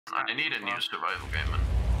I need a new survival game, man.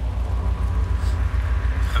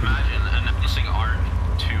 Imagine announcing Ark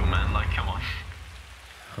 2, man. Like, come on.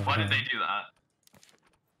 Why did they do that?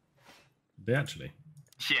 They actually?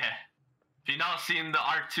 Yeah. Have you not seen the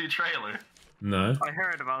Ark 2 trailer? No. I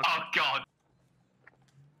heard about it. Oh, God.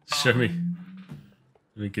 Show me.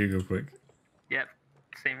 Let me Google quick. Yep.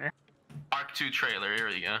 Same here. Ark 2 trailer, here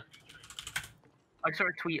we go. I saw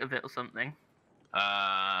a tweet of it or something.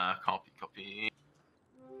 Copy.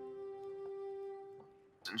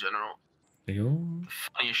 In general. Yo.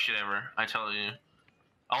 Funniest shit ever, I tell you.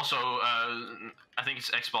 Also, I think it's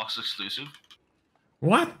Xbox exclusive.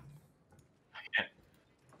 What? Yeah.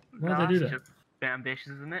 Why'd they do that? Just a bit ambitious,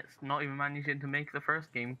 isn't it? It's not even managing to make the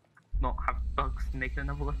first game not have bugs and make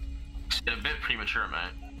another one. It's a bit premature,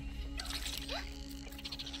 man.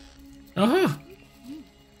 Uh-huh.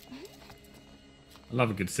 I love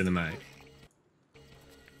a good cinematic.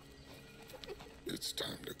 It's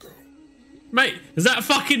time to go. Mate, is that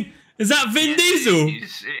Vin Diesel? It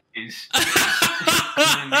is.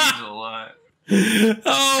 Vin Diesel,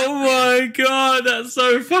 Oh my god, that's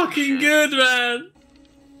so fucking good, man.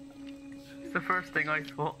 It's the first thing I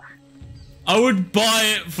thought. I would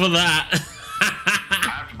buy it for that. I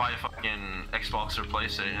have to buy a fucking Xbox or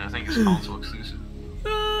PlayStation. I think it's console exclusive.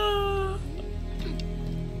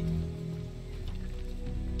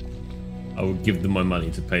 I would give them my money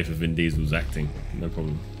to pay for Vin Diesel's acting. No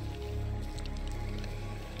problem.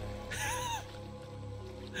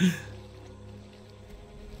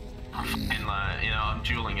 And you know, I'm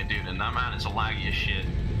dueling a dude, and that man is laggy as shit.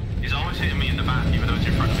 He's always hitting me in the back, even though it's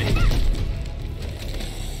in front of me.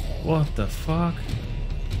 What the fuck?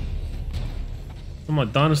 Oh my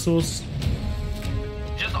dinosaurs.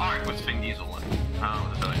 Just Ark with Vin Diesel in it. I don't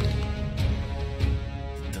know what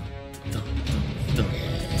to tell you.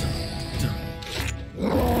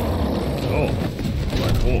 Oh,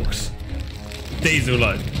 like hawks. Diesel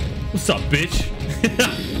like, what's up, bitch?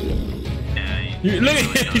 Yeah, Look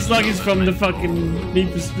at him, he's like he's from the fucking Need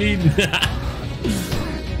for Speed.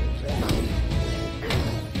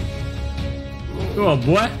 Go on,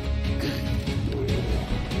 boy.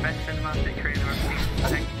 Best cinematic trailer I've seen, I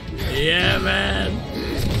think. Yeah, man.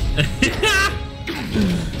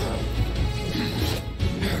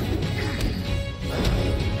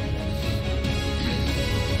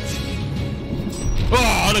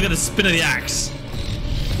 Oh, look at the spin of the axe.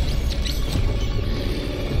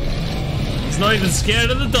 He's not even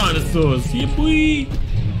scared of the dinosaurs. Yeah, boy.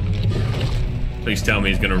 Please tell me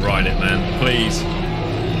he's gonna ride it, man. Please.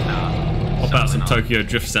 Pop out some Tokyo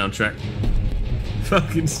Drift soundtrack.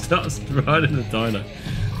 Fucking starts riding the dino.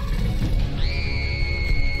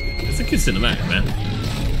 It's a good cinematic, man.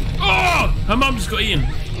 Oh! Her mum just got eaten.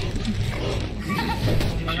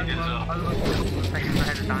 I love the things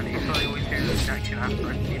ahead of Danneh, so I always hear the reaction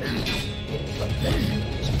afterwards, you know.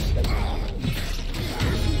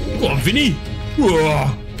 Go on, Vinny! Whoa.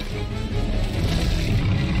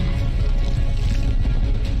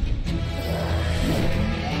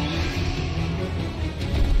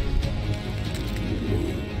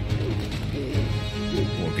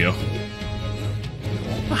 Poor girl.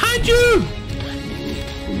 Behind you!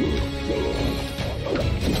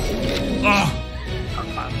 Oh!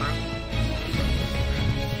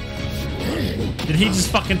 Did he just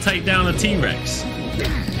fucking take down a T-Rex?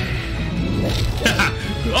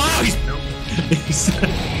 Oh, he's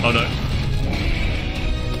oh no.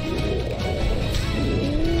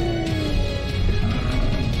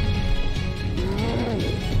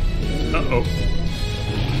 Uh-oh.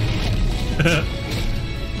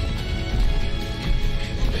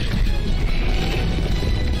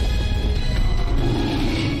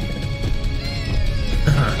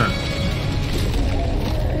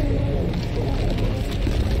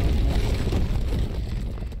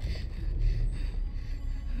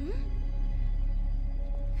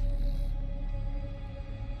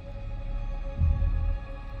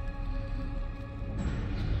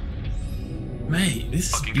 Mate, this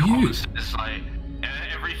is Fucking beautiful. comments, it's like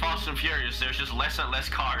every Fast and Furious, there's just less and less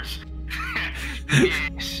cars.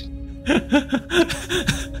 Yes.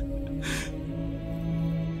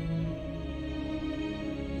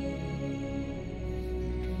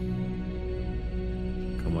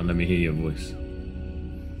 Come on, let me hear your voice.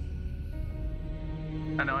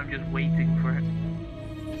 I know, I'm just waiting for it.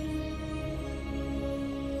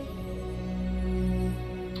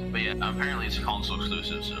 But yeah, apparently it's console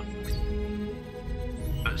exclusive, so.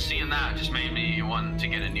 But seeing that just made me want to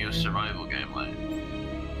get a new survival game, like.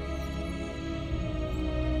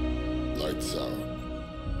 Lights out,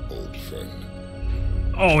 old friend.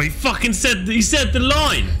 Oh, he said the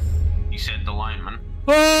line. He said the line, man.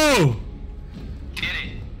 Oh! Get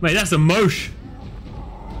it. Mate, that's a mosh.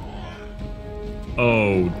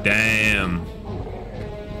 Oh, damn.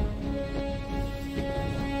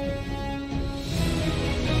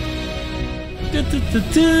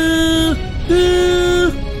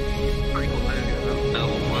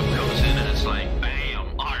 Comes in and it's like,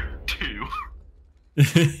 bam, R2.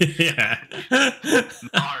 Yeah.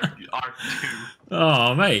 R2.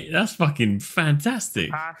 Oh, mate, that's fucking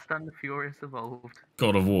fantastic. Fast and the Furious evolved.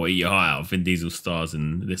 God of War, eat your heart out. Vin Diesel stars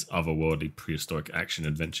in this otherworldly prehistoric action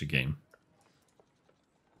adventure game.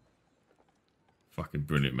 Fucking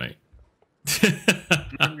brilliant, mate.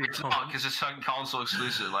 It's not because it's some console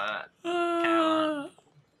exclusive like that.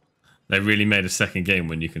 They really made a second game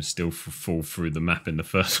when you can still fall through the map in the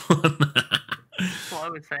first one. That's what I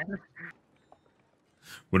was saying.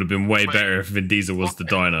 Would have been way better if Vin Diesel was the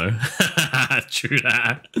dino. True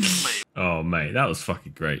that. Oh, mate, that was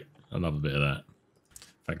fucking great. I love a bit of that.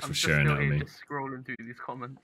 Thanks for sharing that with me. Just scrolling through these comments.